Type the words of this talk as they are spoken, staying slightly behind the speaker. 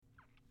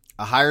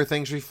A Higher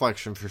Things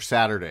reflection for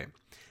Saturday,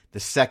 the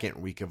second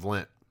week of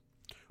Lent,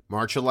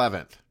 March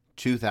 11th,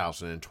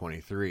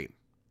 2023.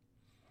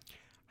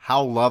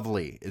 How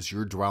lovely is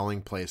your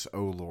dwelling place,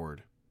 O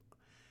Lord!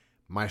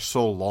 My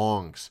soul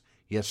longs,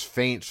 yes,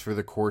 faints for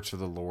the courts of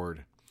the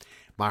Lord.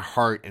 My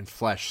heart and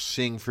flesh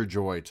sing for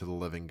joy to the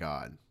living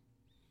God.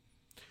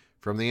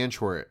 From the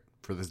Introit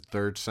for the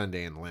third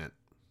Sunday in Lent.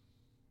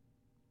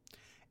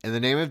 In the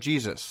name of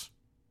Jesus,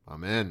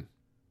 Amen.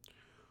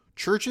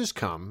 Churches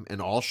come in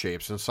all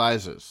shapes and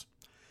sizes.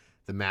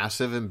 The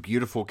massive and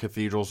beautiful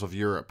cathedrals of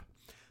Europe,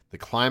 the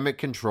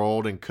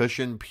climate-controlled and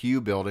cushioned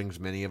pew buildings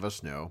many of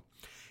us know,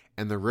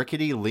 and the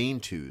rickety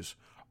lean-tos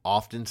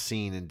often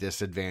seen in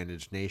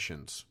disadvantaged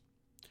nations.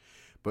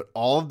 But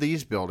all of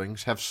these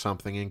buildings have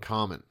something in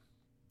common: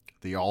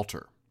 the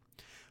altar,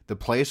 the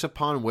place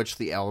upon which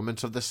the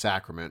elements of the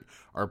sacrament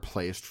are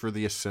placed for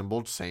the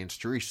assembled saints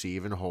to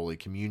receive in Holy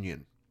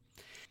Communion.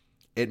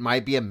 It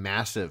might be a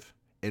massive,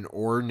 an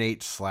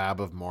ornate slab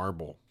of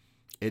marble.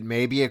 It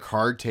may be a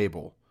card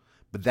table,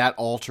 but that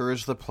altar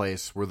is the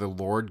place where the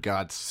Lord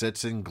God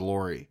sits in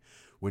glory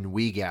when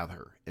we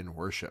gather in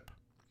worship.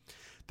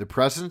 The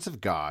presence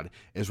of God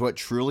is what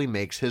truly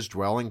makes His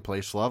dwelling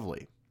place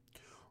lovely.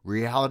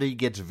 Reality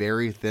gets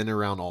very thin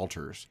around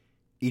altars.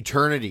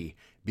 Eternity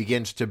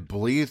begins to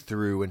bleed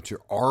through into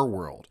our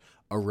world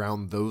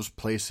around those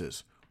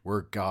places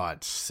where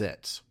God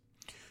sits.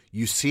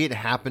 You see it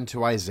happen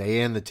to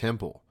Isaiah in the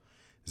temple.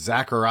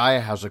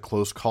 Zechariah has a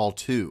close call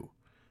too.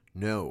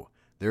 No,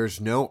 there is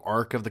no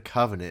Ark of the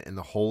Covenant in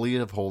the Holy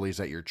of Holies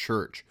at your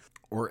church,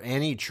 or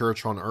any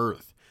church on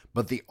earth,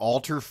 but the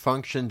altar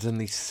functions in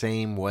the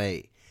same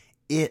way.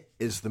 It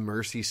is the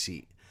mercy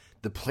seat,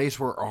 the place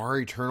where our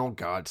eternal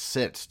God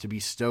sits to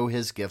bestow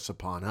His gifts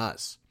upon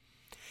us.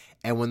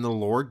 And when the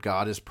Lord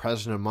God is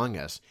present among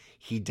us,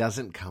 He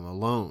doesn't come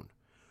alone.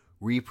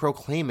 We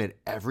proclaim it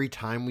every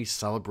time we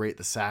celebrate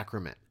the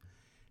sacrament.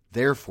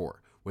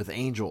 Therefore, with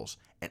angels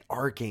and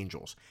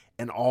archangels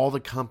and all the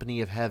company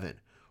of heaven,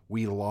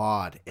 we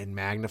laud and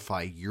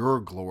magnify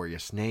your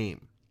glorious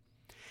name.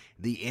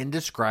 The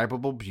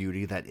indescribable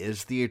beauty that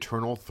is the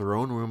eternal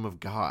throne room of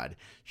God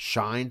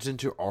shines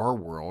into our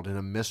world in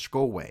a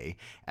mystical way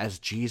as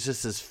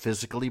Jesus is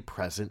physically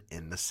present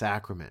in the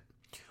sacrament.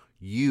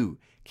 You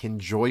can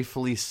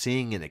joyfully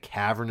sing in a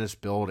cavernous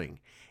building,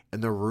 in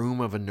the room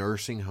of a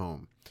nursing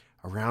home,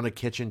 around a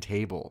kitchen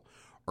table,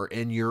 or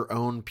in your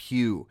own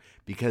pew,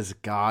 because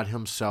God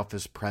Himself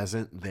is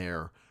present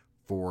there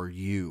for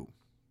you.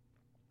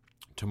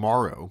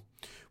 Tomorrow,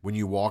 when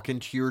you walk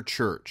into your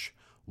church,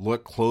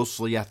 look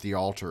closely at the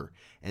altar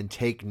and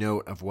take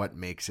note of what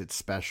makes it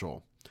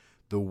special: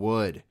 the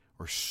wood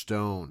or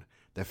stone,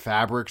 the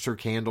fabrics or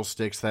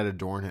candlesticks that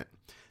adorn it,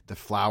 the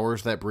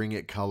flowers that bring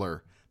it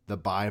color, the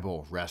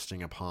Bible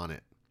resting upon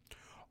it.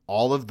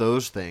 All of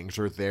those things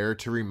are there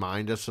to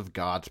remind us of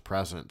God's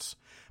presence.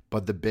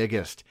 But the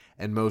biggest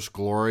and most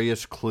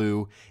glorious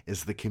clue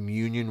is the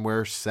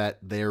communionware set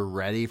there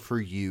ready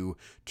for you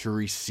to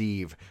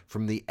receive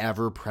from the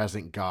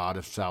ever-present God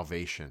of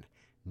salvation,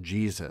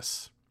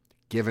 Jesus,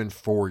 given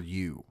for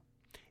you.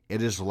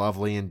 It is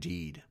lovely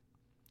indeed.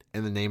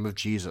 In the name of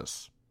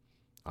Jesus,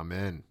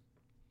 Amen.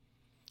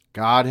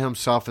 God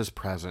Himself is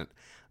present.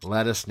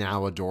 Let us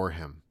now adore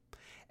Him,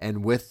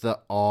 and with the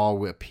awe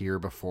we appear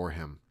before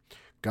Him.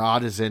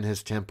 God is in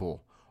His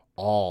temple.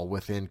 All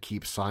within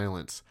keep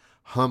silence.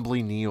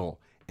 Humbly kneel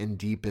in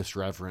deepest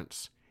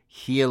reverence.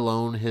 He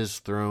alone, His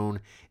throne,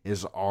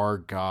 is our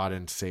God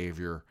and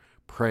Savior.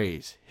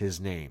 Praise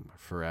His name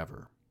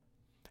forever.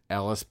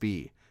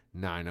 LSB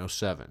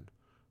 907,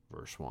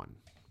 verse 1.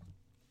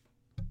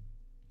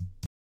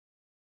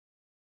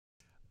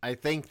 I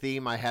thank Thee,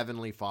 my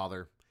heavenly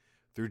Father,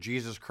 through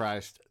Jesus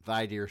Christ,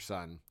 Thy dear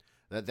Son,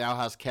 that Thou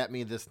hast kept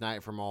me this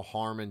night from all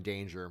harm and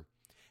danger.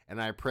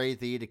 And I pray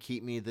Thee to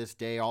keep me this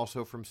day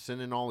also from sin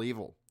and all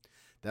evil,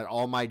 that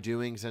all my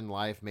doings in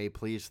life may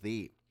please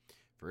Thee.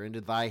 For into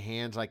Thy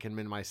hands I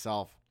commend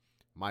myself,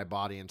 my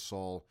body and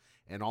soul,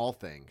 and all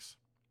things.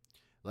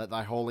 Let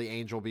Thy holy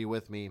angel be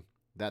with me,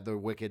 that the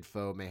wicked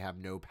foe may have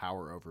no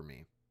power over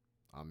me.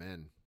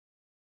 Amen.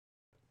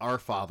 Our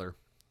Father,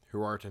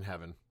 who art in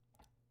heaven,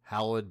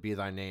 hallowed be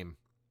Thy name.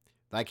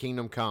 Thy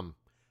kingdom come,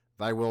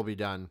 Thy will be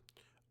done,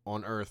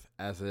 on earth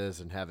as it is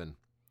in heaven.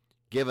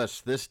 Give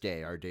us this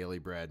day our daily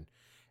bread,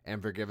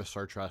 and forgive us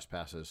our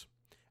trespasses,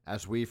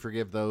 as we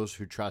forgive those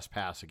who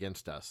trespass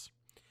against us.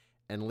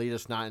 And lead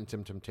us not into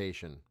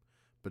temptation,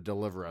 but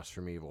deliver us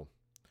from evil.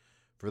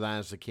 For Thine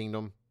is the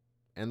kingdom,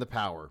 and the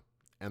power,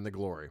 and the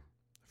glory,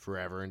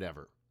 forever and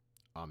ever.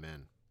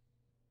 Amen.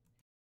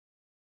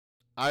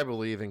 I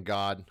believe in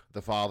God,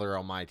 the Father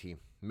Almighty,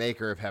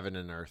 maker of heaven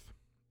and earth,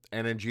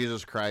 and in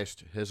Jesus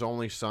Christ, His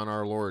only Son,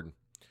 our Lord,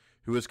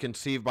 who was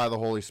conceived by the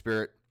Holy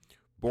Spirit,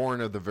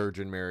 born of the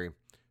Virgin Mary,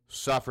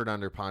 suffered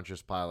under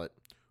Pontius Pilate,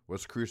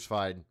 was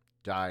crucified,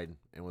 died,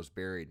 and was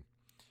buried.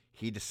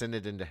 He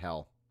descended into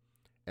hell,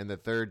 and the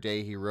third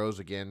day He rose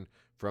again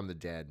from the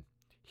dead.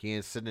 He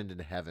ascended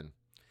into heaven,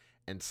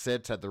 and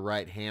sits at the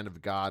right hand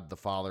of God the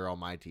Father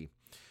Almighty.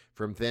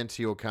 From thence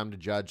He will come to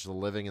judge the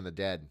living and the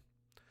dead.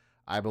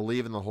 I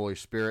believe in the Holy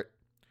Spirit,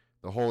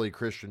 the holy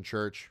Christian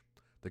church,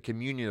 the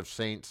communion of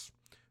saints,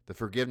 the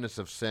forgiveness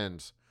of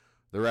sins,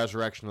 the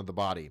resurrection of the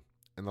body,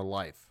 and the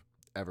life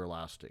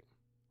everlasting.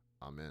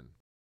 Amen.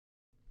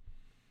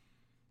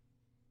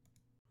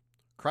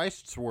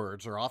 Christ's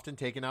words are often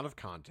taken out of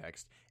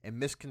context and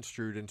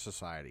misconstrued in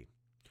society.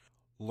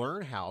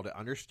 Learn how to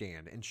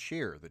understand and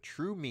share the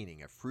true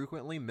meaning of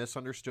frequently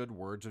misunderstood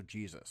words of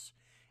Jesus.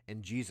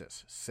 And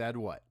Jesus said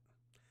what?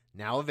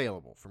 Now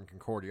available from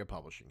Concordia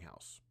Publishing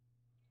House.